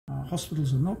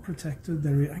hospitals are not protected,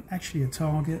 they're actually a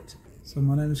target. So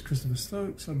my name is Christopher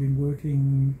Stokes. I've been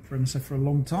working for MSF for a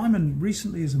long time and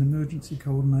recently as an emergency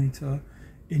coordinator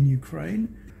in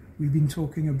Ukraine. We've been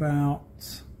talking about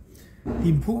the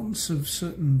importance of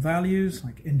certain values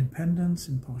like independence,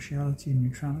 impartiality and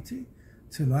neutrality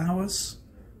to allow us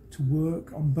to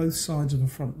work on both sides of a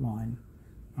front line,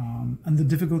 and the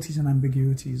difficulties and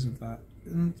ambiguities of that.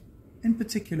 And in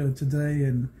particular today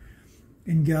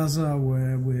in Gaza,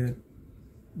 where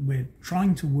we're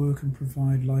trying to work and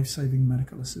provide life-saving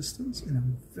medical assistance in a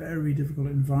very difficult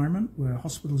environment where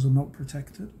hospitals are not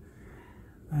protected.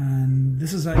 And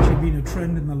this has actually been a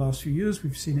trend in the last few years.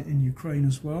 We've seen it in Ukraine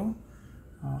as well.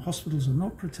 Hospitals are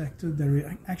not protected,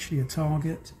 they're actually a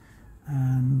target,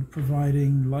 and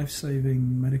providing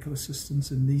life-saving medical assistance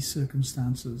in these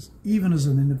circumstances, even as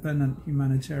an independent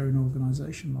humanitarian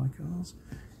organization like ours,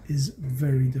 is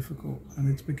very difficult, and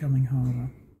it's becoming harder.